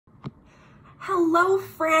Hello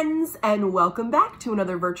friends, and welcome back to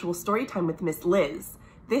another virtual story time with Miss Liz.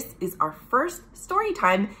 This is our first story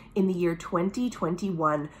time in the year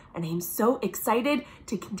 2021, and I'm so excited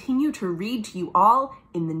to continue to read to you all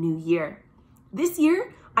in the new year. This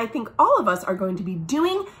year, I think all of us are going to be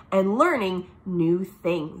doing and learning new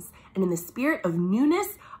things. And in the spirit of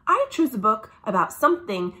newness, I chose a book about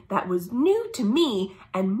something that was new to me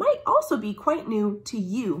and might also be quite new to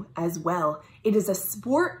you as well. It is a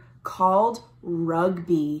sport called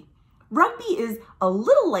rugby. Rugby is a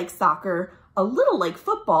little like soccer, a little like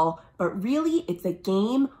football, but really it's a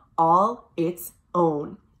game all its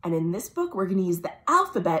own. And in this book, we're going to use the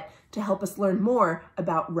alphabet to help us learn more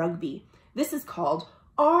about rugby. This is called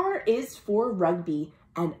R is for Rugby,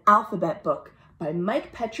 an alphabet book by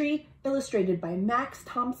Mike Petri, illustrated by Max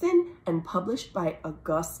Thompson, and published by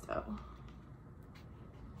Augusto.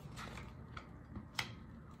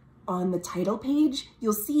 On the title page,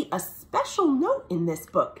 you'll see a special note in this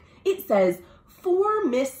book. It says, "For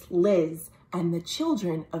Miss Liz and the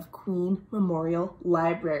Children of Queen Memorial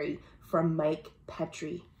Library," from Mike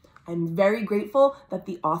Petri. I'm very grateful that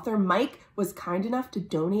the author, Mike, was kind enough to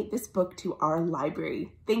donate this book to our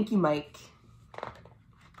library. Thank you, Mike.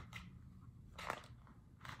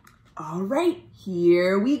 All right,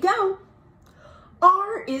 here we go.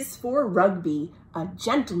 R is for rugby, a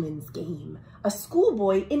gentleman's game. A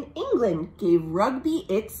schoolboy in England gave rugby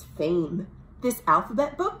its fame. This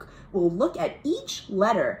alphabet book will look at each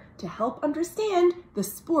letter to help understand the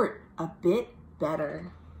sport a bit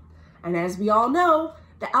better. And as we all know,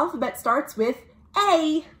 the alphabet starts with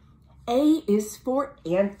A. A is for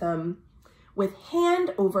anthem. With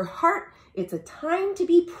hand over heart, it's a time to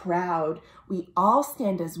be proud. We all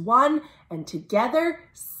stand as one and together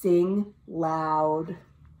sing loud.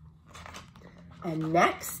 And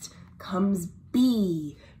next comes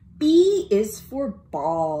B. B is for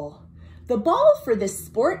ball. The ball for this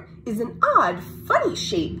sport is an odd, funny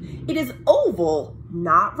shape. It is oval,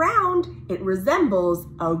 not round. It resembles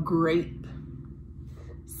a grape.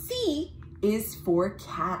 C is for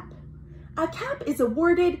cap. A cap is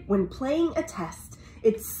awarded when playing a test.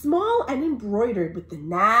 It's small and embroidered with the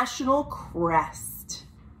national crest.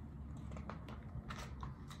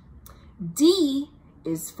 D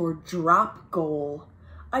is for drop goal.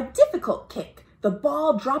 A difficult kick. The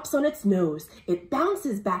ball drops on its nose. It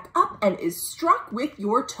bounces back up and is struck with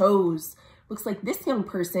your toes. Looks like this young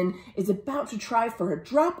person is about to try for a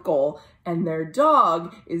drop goal, and their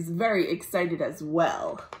dog is very excited as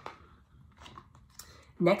well.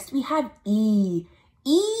 Next we have E.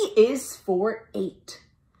 E is for 8.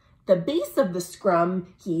 The base of the scrum,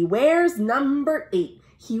 he wears number 8.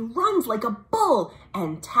 He runs like a bull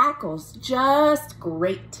and tackles just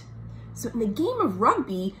great. So in the game of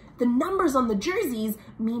rugby, the numbers on the jerseys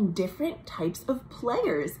mean different types of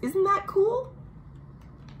players. Isn't that cool?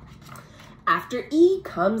 After E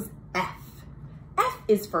comes F. F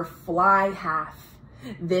is for fly half.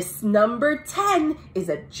 This number 10 is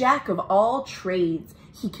a jack of all trades.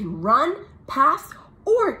 He can run, pass,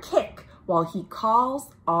 or kick while he calls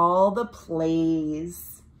all the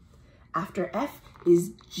plays. After F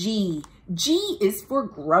is G. G is for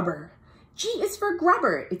grubber. G is for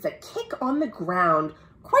grubber. It's a kick on the ground,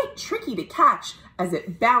 quite tricky to catch as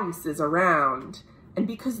it bounces around. And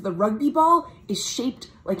because the rugby ball is shaped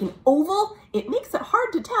like an oval, it makes it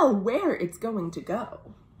hard to tell where it's going to go.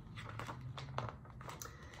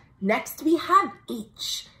 Next we have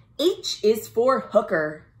H. H is for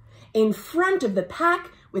hooker. In front of the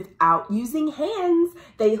pack, without using hands,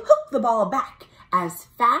 they hook the ball back as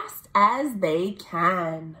fast as they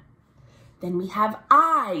can. Then we have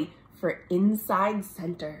I for inside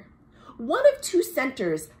center. One of two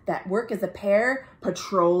centers that work as a pair,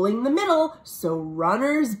 patrolling the middle, so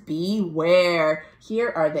runners beware. Here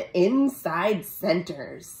are the inside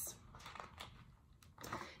centers.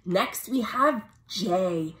 Next we have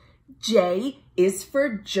J. J is for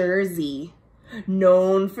jersey.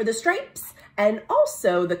 Known for the stripes and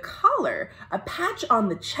also the collar, a patch on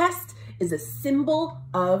the chest is a symbol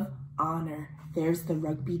of honor. There's the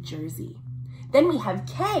rugby jersey. Then we have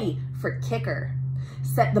K for kicker.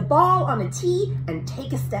 Set the ball on a tee and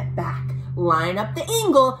take a step back. Line up the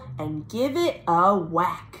angle and give it a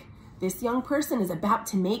whack. This young person is about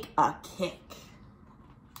to make a kick.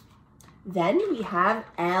 Then we have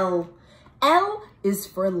L. L is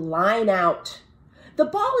for line out. The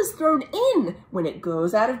ball is thrown in. When it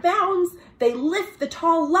goes out of bounds, they lift the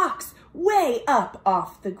tall locks way up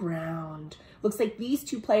off the ground. Looks like these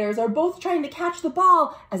two players are both trying to catch the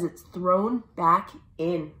ball as it's thrown back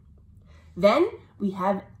in. Then we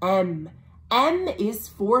have M. M is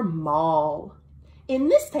for maul. In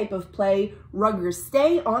this type of play, ruggers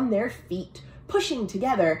stay on their feet. pushing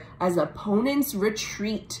together as opponents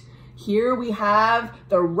retreat. Here we have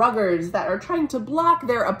the ruggers that are trying to block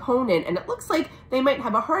their opponent, and it looks like they might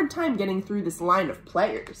have a hard time getting through this line of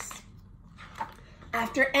players.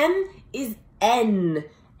 After M is N.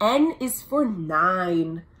 N is for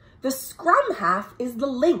 9. The scrum half is the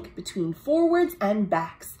link between forwards and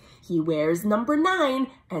backs. He wears number 9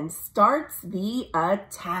 and starts the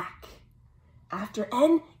attack. After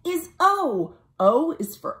N is O. O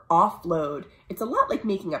is for offload. It's a lot like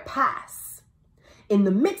making a pass. In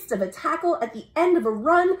the midst of a tackle at the end of a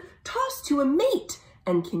run, toss to a mate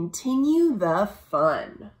and continue the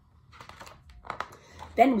fun.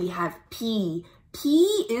 Then we have P.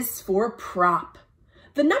 P is for prop.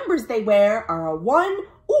 The numbers they wear are a 1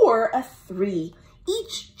 or a 3.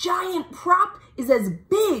 Each giant prop is as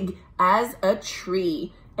big as a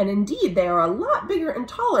tree. And indeed, they are a lot bigger and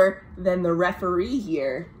taller than the referee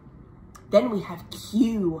here. Then we have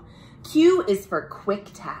Q. Q is for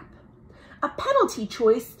quick tap. A penalty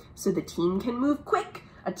choice so the team can move quick.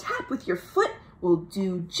 A tap with your foot will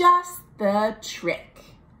do just the trick.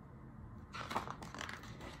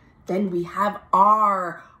 Then we have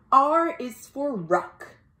R. R is for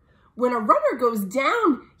ruck. When a runner goes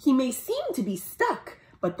down, he may seem to be stuck,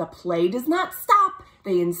 but the play does not stop.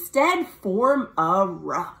 They instead form a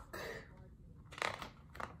ruck.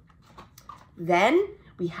 Then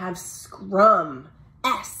we have scrum.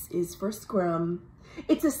 S is for scrum.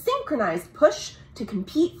 It's a synchronized push to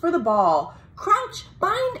compete for the ball. Crouch,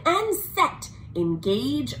 bind, and set.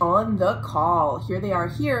 Engage on the call. Here they are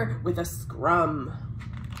here with a scrum.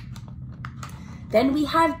 Then we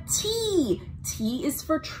have T. T is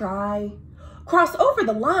for try. Cross over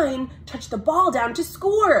the line, touch the ball down to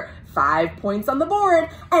score. 5 points on the board,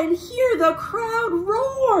 and hear the crowd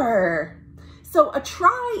roar. So a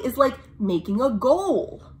try is like making a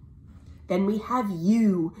goal. Then we have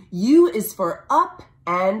U. U is for up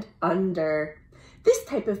and under. This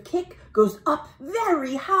type of kick goes up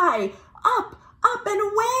very high, up, up and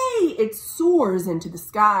away. It soars into the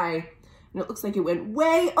sky. And it looks like it went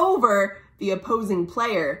way over the opposing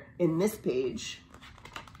player in this page.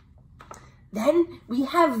 Then we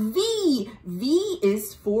have V. V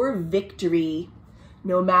is for victory.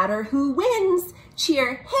 No matter who wins,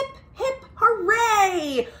 cheer hip, hip,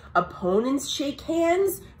 hooray! Opponents shake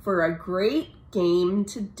hands for a great game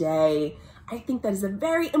today. I think that is a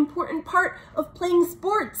very important part of playing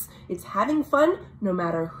sports. It's having fun no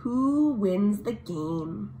matter who wins the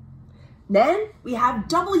game. Then we have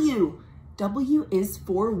W. W is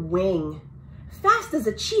for wing. Fast as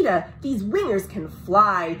a cheetah, these wingers can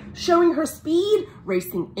fly, showing her speed,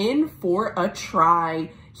 racing in for a try.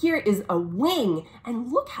 Here is a wing,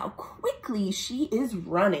 and look how quickly she is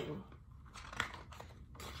running.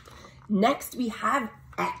 Next, we have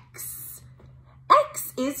X.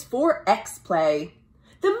 X is for X-play.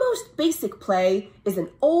 The most basic play is an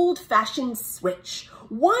old-fashioned switch.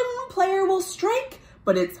 One player will strike,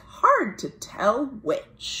 but it's hard to tell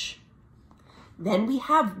which. Then we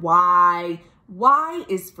have Y. Y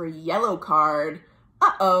is for yellow card.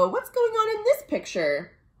 Uh-oh, what's going on in this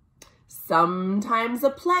picture? Sometimes a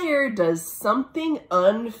player does something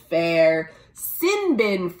unfair. Sin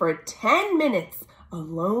bin for 10 minutes,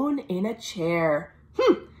 alone in a chair.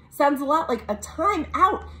 Sounds a lot like a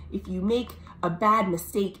timeout if you make a bad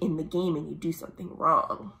mistake in the game and you do something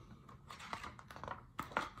wrong.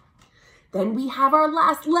 Then we have our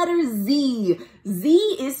last letter, Z. Z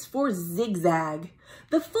is for zigzag.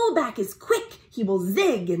 The fullback is quick. He will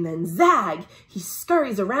zig and then zag. He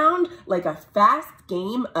scurries around like a fast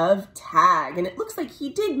game of tag. And it looks like he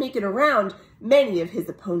did make it around many of his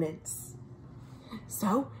opponents.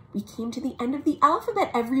 So we came to the end of the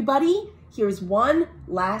alphabet, everybody. Here's one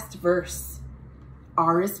last verse.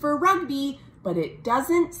 R is for rugby, but it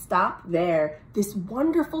doesn't stop there. This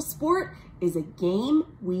wonderful sport is a game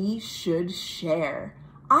we should share.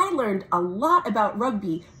 I learned a lot about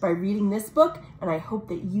rugby by reading this book, and I hope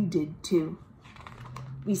that you did too.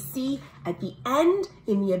 We see at the end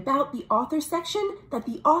in the About the Author section that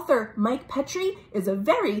the author, Mike Petri, is a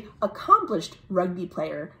very accomplished rugby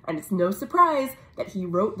player, and it's no surprise that he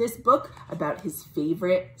wrote this book about his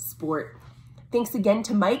favorite sport. Thanks again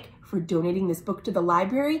to Mike for donating this book to the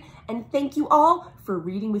library, and thank you all for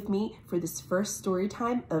reading with me for this first story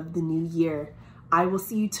time of the new year. I will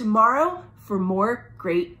see you tomorrow for more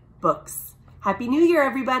great books. Happy New Year,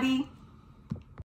 everybody!